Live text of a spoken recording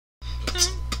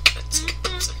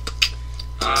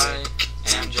I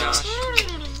am Josh.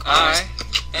 I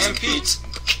am Pete.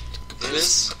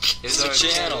 This is our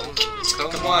channel.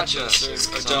 Come watch us,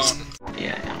 or don't.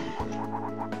 Yeah.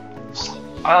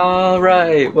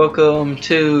 Alright, welcome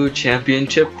to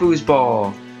Championship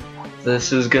Foosball.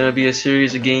 This is gonna be a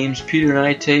series of games Peter and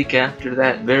I take after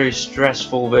that very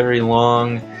stressful, very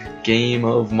long game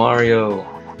of Mario.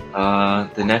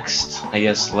 The next, I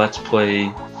guess, Let's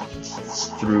Play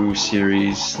through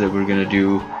series that we're gonna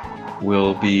do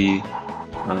will be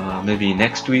maybe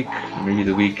next week, maybe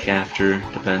the week after,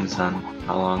 depends on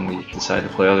how long we decide to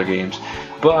play other games.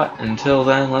 But until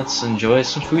then, let's enjoy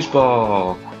some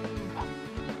foosball.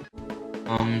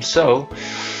 So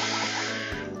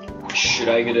should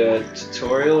I get a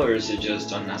tutorial or is it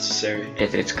just unnecessary?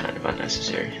 It's kind of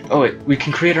unnecessary. Oh wait, we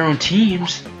can create our own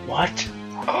teams. What?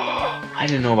 Oh, I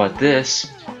didn't know about this.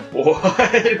 What?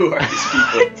 Who are these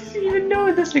people? I didn't even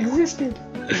know this existed.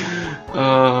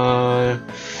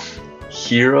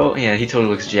 Hero? Yeah, he totally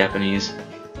looks Japanese.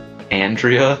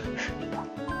 Andrea?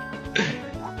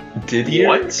 Didier?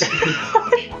 What?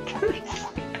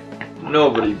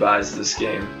 Nobody buys this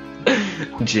game.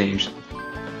 James.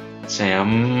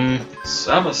 Sam.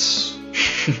 Samus.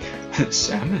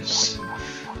 Samus.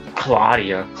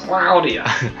 Claudia. Claudia.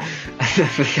 I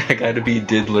think I gotta be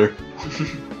Diddler.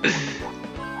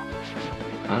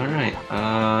 Alright,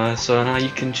 so now you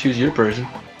can choose your person.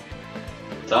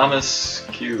 Thomas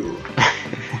Q.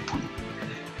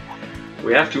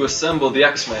 We have to assemble the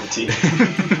X-Men team.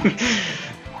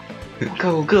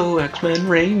 Go, go, X-Men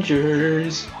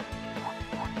Rangers!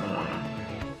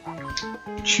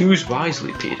 Choose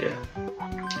wisely, Peter.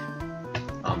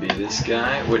 I'll be this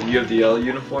guy. What, do you have the L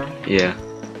uniform? Yeah.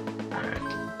 Alright.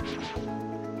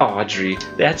 Audrey.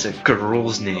 That's a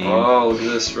girl's name. Oh, look at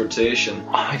this rotation.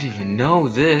 Oh, I didn't even know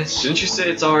this. Didn't you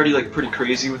say it's already like pretty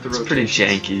crazy with the rotation? Pretty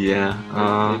janky, yeah.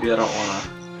 Maybe I don't wanna.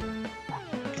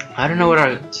 I don't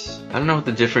know what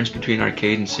the difference between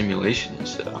arcade and simulation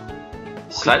is though.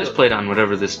 Cause I just played on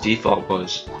whatever this default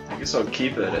was. I guess I'll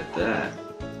keep it at that.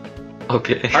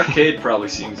 Okay. Arcade probably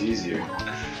seems easier.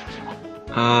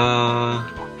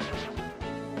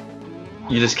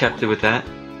 You just kept it with that?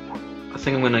 I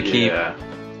think I'm gonna keep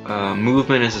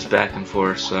movement as is back and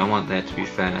forth, so I want that to be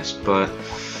fast, but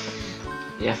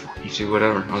yeah, you see,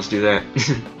 whatever, let's do that.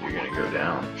 You're gonna go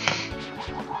down.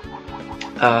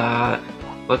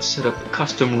 Let's set up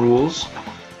custom rules.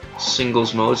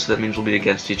 Singles mode, so that means we'll be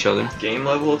against each other. Game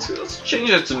level, let's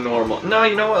change it to normal. No,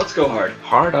 you know what, let's go hard.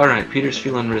 Hard? Alright, Peter's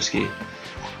feeling risky.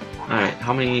 Alright,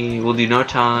 how many? We'll do no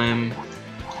time.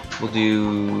 We'll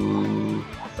do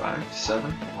 5,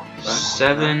 7?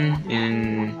 7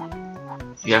 in...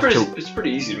 It's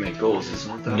pretty easy to make goals,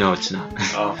 isn't it though? No, it's not.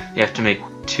 Oh. You have to make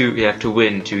 2, you have to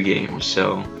win 2 games,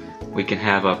 so we can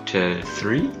have up to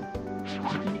 3?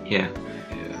 Yeah.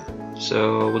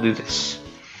 So we'll do this.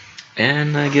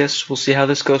 And I guess we'll see how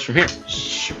this goes from here.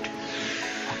 Shoot.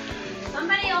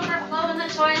 Somebody overflow in the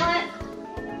toilet?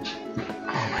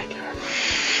 Oh my god.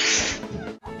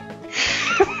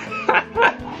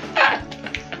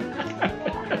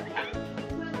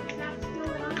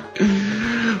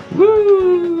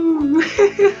 Woo!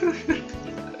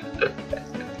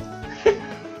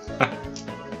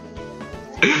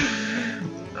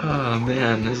 Oh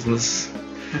man, this is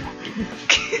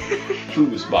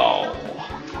Foosball.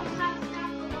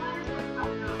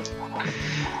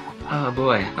 Oh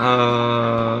boy.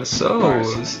 So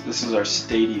This is our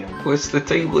stadium. what's the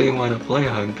table you want to play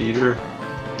on, Peter?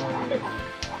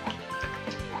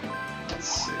 Let's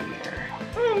see here.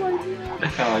 Oh my god. I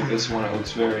kind of like this one. It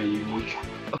looks very unique.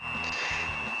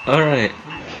 All right.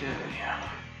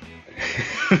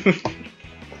 Okay.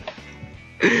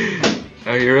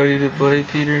 Are you ready to play,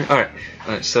 Peter? All right.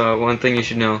 So one thing you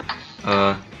should know.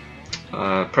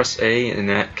 Press A, and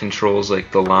that controls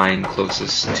like the line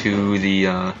closest to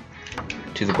the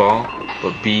ball.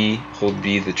 But B, hold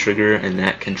B the trigger, and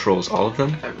that controls all of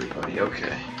them. Everybody,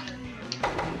 okay.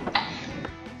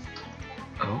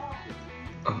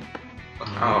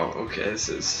 Oh, okay. This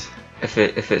is. If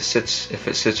it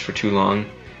sits for too long,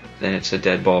 then it's a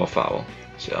dead ball foul.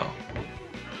 So.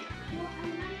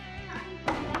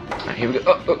 Alright, here we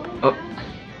go.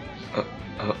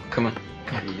 Oh, come on.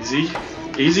 Easy.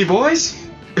 Easy, boys?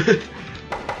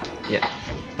 Yeah.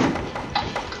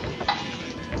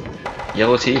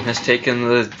 Yellow team has taken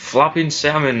the flopping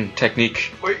salmon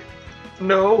technique. Wait.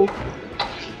 No.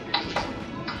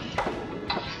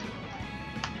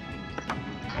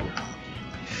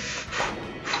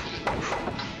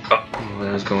 Oh,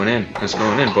 that was going in. That's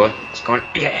going in, boy. It's going.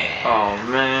 Yeah. Oh,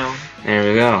 man. There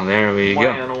we go. There we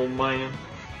go. Man, oh, man.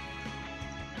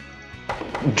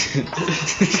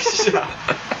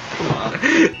 Come on.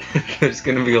 There's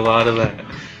gonna be a lot of that.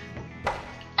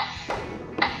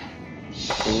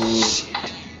 Ooh.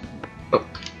 Oh.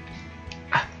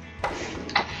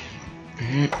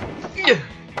 Yeah.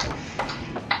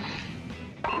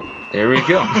 There we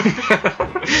go.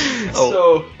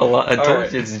 So, a lot. I told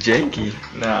alright. you it's janky.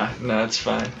 Nah, it's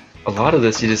fine. A lot of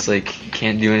this you just like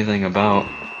can't do anything about.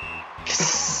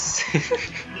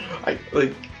 I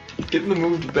like getting the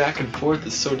move back and forth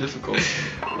is so difficult.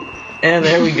 And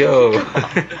there we go.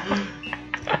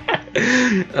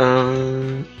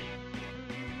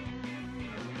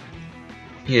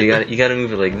 Yeah, you gotta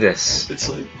move it like this. It's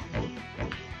like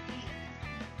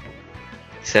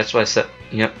See, that's why I said.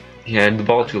 Yep. You had the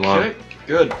ball too long. okay,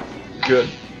 good.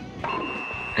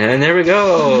 And there we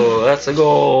go. That's a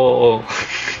goal.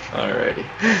 Alrighty.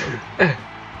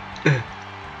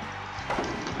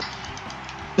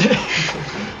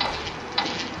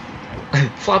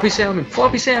 Floppy salmon.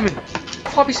 Floppy salmon.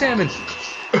 Floppy salmon.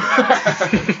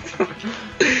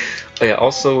 Oh yeah,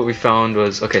 also what we found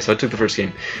was, okay, so I took the first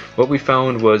game. What we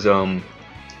found was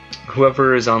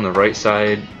whoever is on the right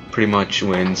side pretty much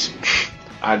wins.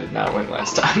 I did not win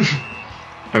last time.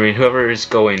 I mean, whoever is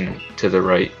going to the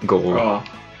right goal. Oh.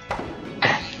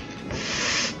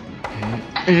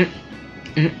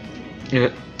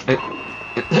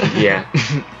 Yeah.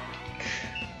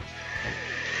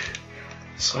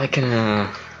 So I can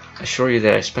assure you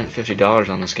that I spent $50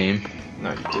 on this game No,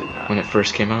 you did not. when it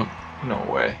first came out. No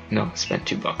way. No, I spent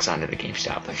 $2 on it at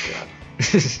GameStop. Thank God.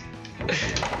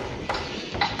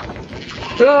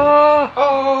 Ah!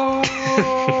 Oh!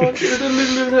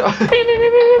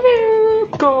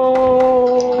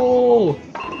 Goal!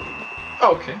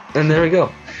 Okay. And there we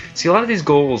go. See, a lot of these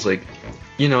goals, like,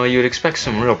 you know, you would expect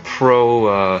some real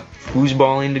pro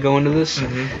foosballing to go into this.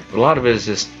 Mhm. But a lot of it is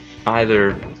just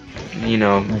either, you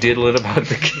know, diddle it about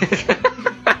the kid.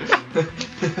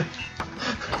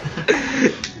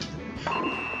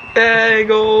 Hey,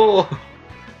 goal!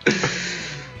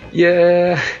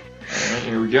 Yeah. Alright,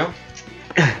 here we go.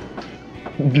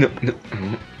 No.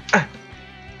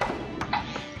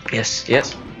 Yes.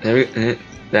 There we.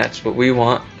 That's what we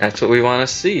want. That's what we want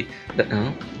to see.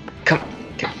 No. Come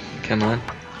on.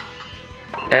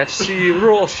 FC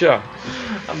Russia.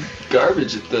 I'm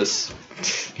garbage at this.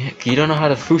 Yeah, you don't know how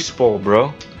to foosball,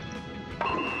 bro.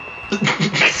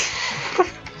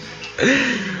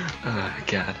 Oh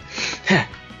God.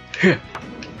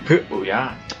 Oh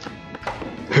yeah.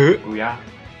 Oh yeah.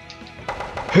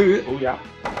 Oh yeah.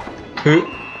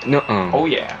 No. Oh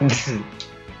yeah.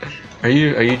 Are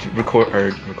you recording?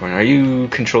 Are you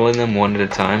controlling them one at a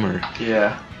time, or?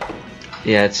 Yeah.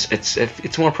 Yeah,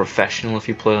 it's more professional if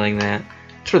you play like that.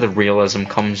 It's where the realism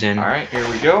comes in. All right, here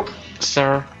we go,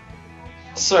 Sir.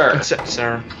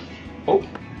 sir. Oh,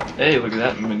 hey, look at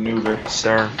that maneuver.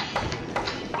 Sir.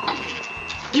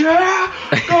 Yeah!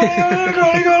 Go!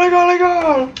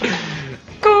 Go!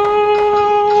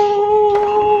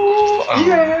 Oh.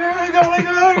 Yeah! Go!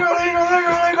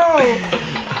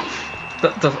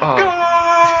 Oh.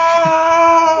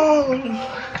 Go!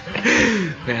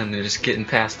 Man, they're just getting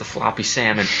past the floppy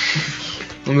salmon.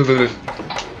 Move.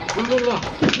 There we go.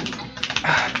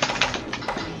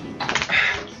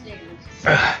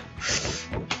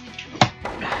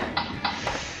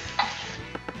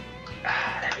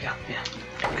 Yeah.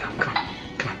 There we go.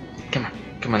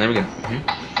 Come on. There we go.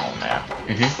 Oh man.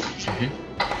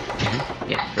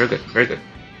 Yeah. Very good.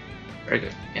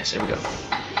 Yes. There we go.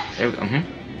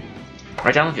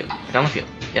 Right down the field.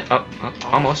 Yeah. Up.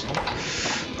 Almost.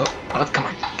 Oh. Come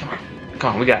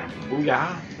on. We got it. Oh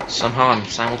yeah. Somehow I'm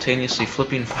simultaneously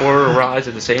flipping 4 rods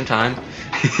at the same time.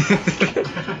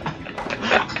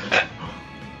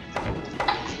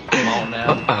 Come on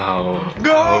now. Oh.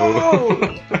 Go!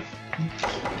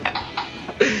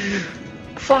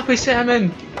 Floppy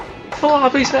salmon!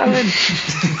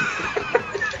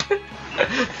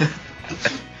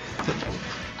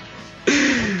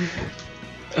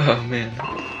 Oh man.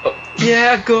 Oh,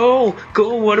 yeah, go!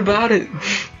 What about it?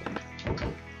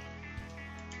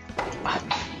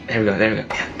 There we go. Yeah,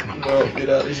 come on. No, get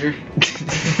out of here.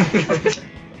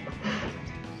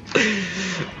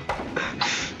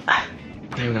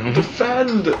 There we go.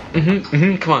 Defend!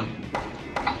 Come on.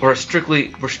 We're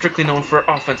strictly known for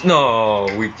our offense. No,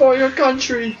 we. For your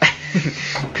country!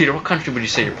 Peter, what country would you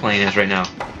say you're playing as right now?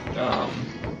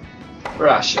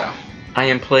 Russia. I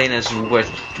am playing as I'm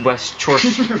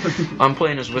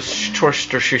playing as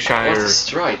Worcestershire. What's the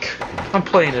strike? I'm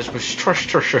playing as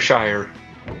Worcestershire.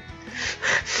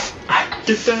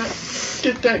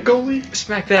 Get that goalie.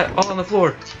 Smack that all on the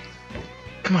floor.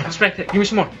 Come on, smack that. Give me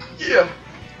some more. Yeah.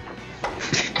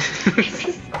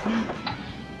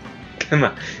 Come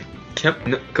on. Yep.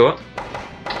 No, go up.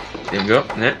 There you go.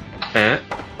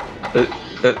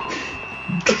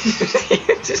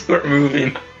 Just weren't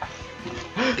moving.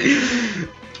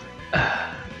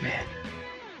 Man.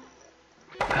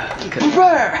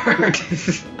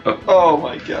 Oh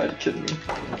my god, you kidding me?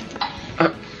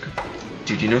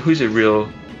 Dude, you know who's a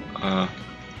real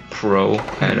pro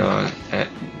at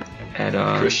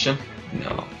Christian?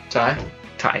 No, Ty?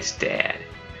 Ty's dad.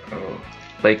 Oh.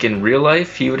 Like in real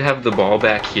life, he would have the ball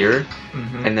back here,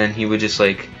 Mm-hmm. and then he would just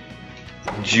like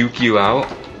juke you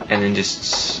out, and then just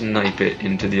snipe it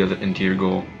into your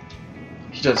goal.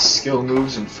 He does skill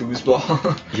moves in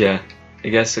foosball. Yeah, I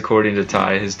guess according to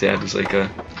Ty, his dad was like a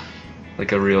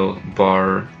real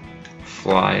bar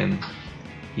fly, and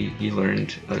he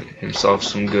learned himself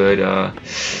some good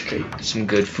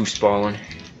foosballing.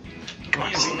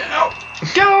 Easy now.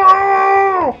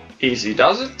 Go! Easy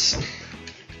does it.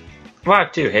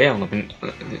 What, too? Hey, I'm looking.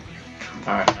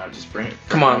 Alright, now just bring it.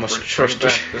 Come on, bring let's trust it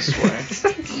back this way.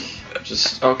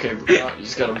 Just okay. You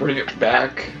just gotta bring it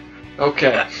back.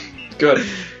 Okay. Good.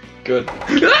 Good.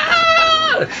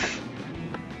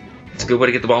 It's a good way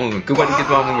to get the ball moving. Good way to get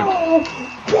the ball moving.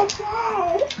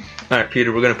 Alright,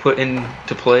 Peter, we're gonna put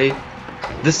into play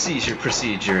the seizure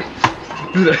procedure.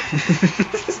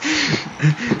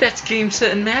 That's game,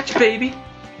 set, and match, baby.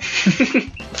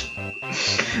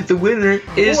 The winner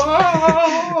is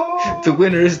the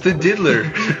winner is the diddler.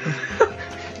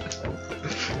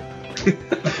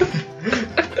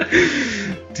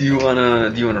 Do you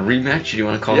wanna rematch? Or do you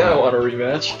wanna call? Yeah, I want a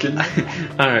rematch.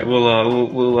 All right, we'll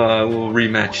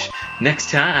rematch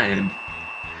next time.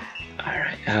 All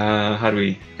right, how do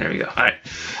we? There we go. All right,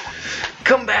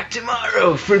 come back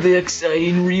tomorrow for the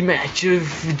exciting rematch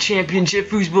of championship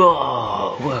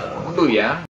foosball. Whoa. Booyah.